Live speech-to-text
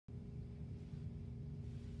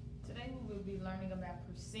today we will be learning about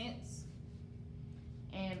percents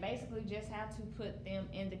and basically just how to put them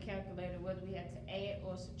in the calculator, whether we have to add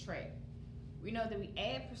or subtract. We know that we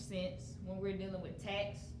add percents when we're dealing with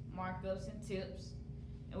tax, markups, and tips,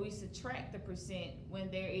 and we subtract the percent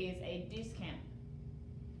when there is a discount.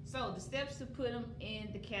 So the steps to put them in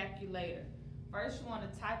the calculator. First, you want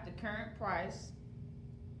to type the current price.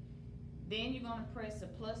 Then you're going to press the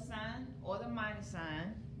plus sign or the minus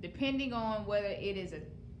sign, depending on whether it is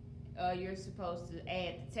you're supposed to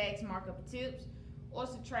add the tax, markup, or tips, or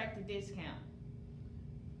subtract the discount.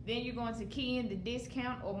 Then you're going to key in the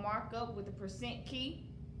discount or markup with the percent key.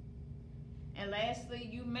 And lastly,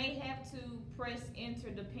 you may have to press enter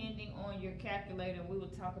depending on your calculator. We will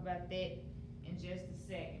talk about that in just a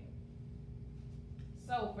second.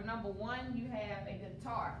 So for number one, you have a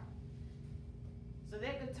guitar. So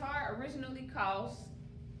that guitar originally cost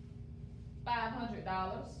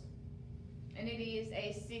 $500, and it is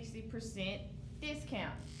a 60%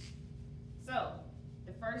 discount. So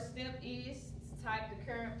the first step is to type the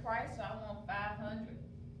current price. So I want 500.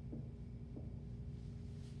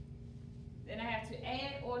 Then I have to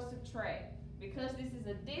add or subtract. Because this is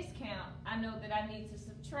a discount, I know that I need to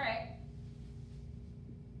subtract.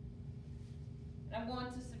 And I'm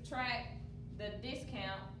going to subtract the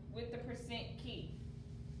discount with the percent key.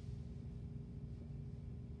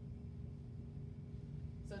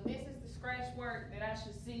 So this is the scratch work that I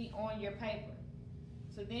should see on your paper.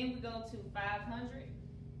 So then we go to 500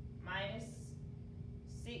 minus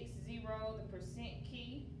 60, the percent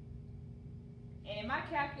key. And in my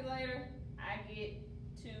calculator, I get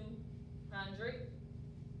 200.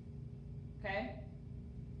 Okay?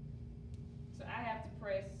 So I have to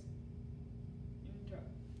press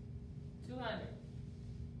 200.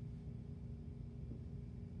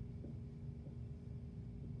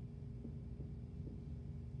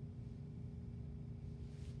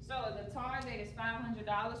 So a guitar that is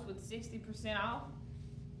 $500 with 60% off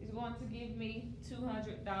is going to give me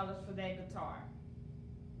 $200 for that guitar.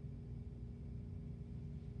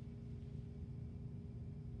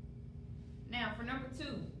 Now for number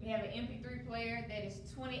two, we have an MP3 player that is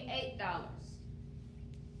 $28.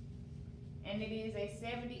 And it is a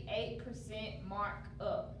 78%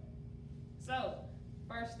 markup. So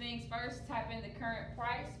first things first, type in the current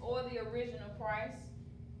price or the original price,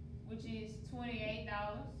 which is $28.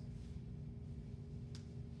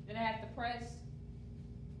 Then I have to press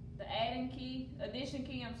the addition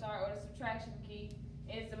key, or the subtraction key.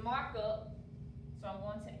 It's a markup, so I'm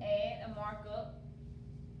going to add a markup,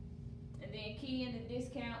 and then key in the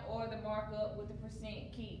discount or the markup with the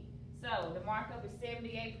percent key. So the markup is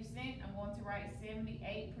 78%. I'm going to write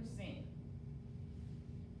 78%.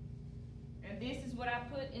 And this is what I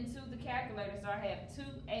put into the calculator. So I have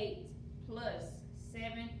 28 plus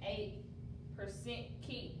 78%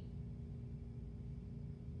 key.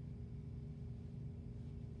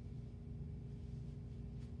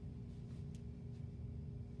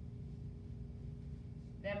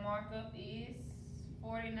 That markup is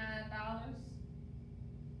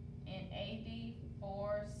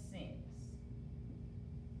 $49.84.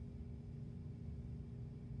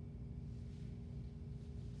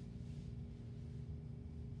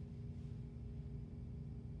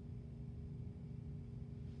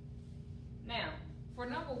 Now, for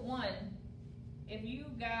number one, if you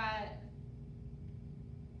got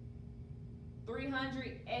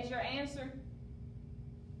 300 as your answer,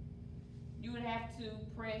 you would have to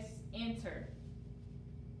press enter.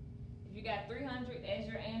 If you got 300 as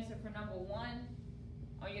your answer for number one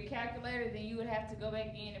on your calculator, then you would have to go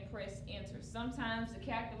back in and press enter. Sometimes the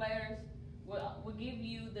calculators will give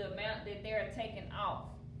you the amount that they're taking off.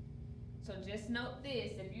 So just note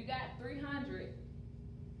this, if you got 300,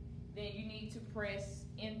 then you need to press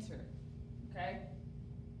enter, okay?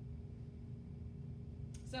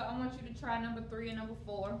 So I want you to try number three and number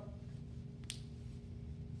four.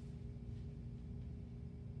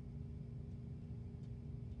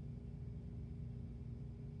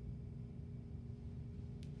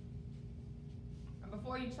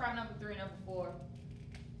 Before you try number three and number four,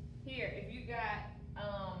 here, if you got,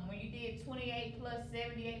 when you did 28 plus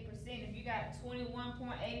 78%, if you got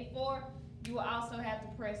 21.84, you will also have to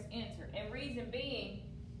press enter. And reason being,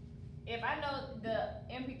 if I know the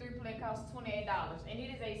MP3 player costs $28 and it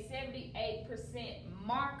is a 78%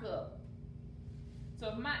 markup,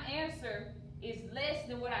 so if my answer is less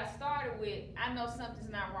than what I started with, I know something's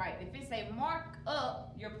not right. If it's a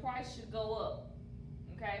markup, your price should go up,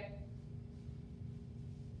 okay?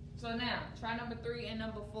 So now, try number three and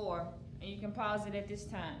number four, and you can pause it at this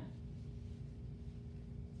time.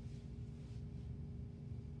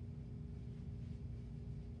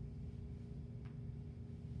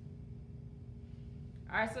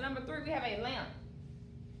 All right, so number 3, we have a lamp.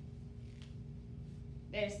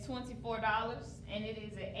 That's $24, and it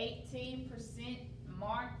is an 18%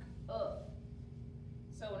 markup.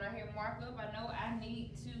 So when I hear markup, I know I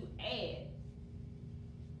need to add.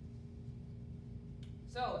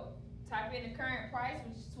 So type in the current price,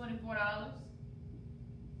 which is $24.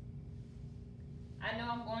 I know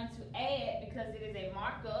I'm going to add because it is a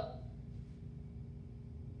markup.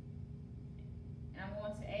 And I'm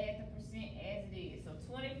going to add the percent as it is. So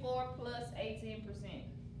 24 plus 18%.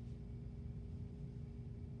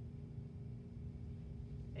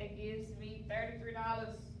 That gives me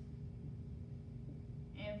 $33.04.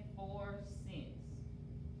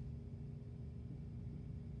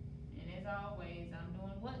 And as always, I'm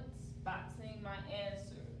doing what? Spotting my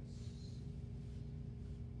answers.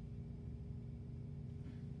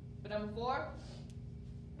 For number 4,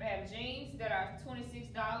 we have jeans that are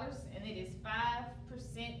 $26 and it is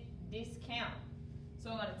 5% discount. So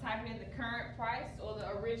I'm going to type in the current price or the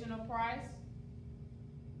original price.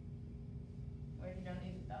 Or if you don't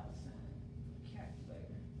need the dollar sign,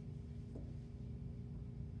 calculator.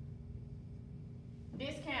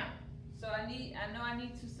 Discount. So I know I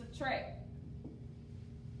need to subtract.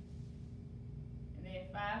 And then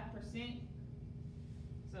 5%.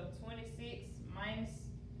 So 26 minus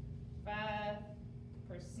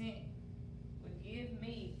 5% would give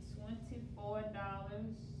me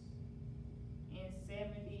 $24.70.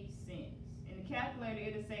 In the calculator,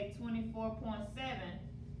 it'll say 24.7,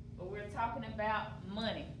 but we're talking about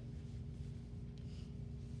money.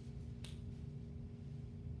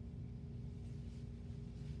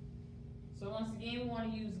 So once again, we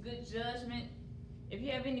want to use good judgment. If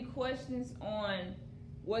you have any questions on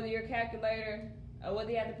whether your calculator, or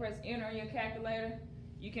whether you have to press enter on your calculator,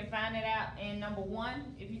 you can find it out in number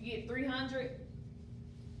 1. If you get 300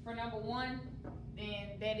 for number 1,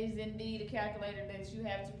 then that is indeed a calculator that you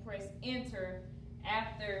have to press enter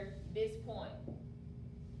after this point.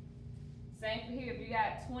 Same for here. If you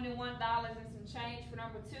got $21 and some change for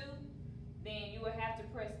number 2, then you will have to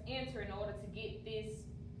press enter in order to get this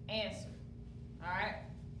answer.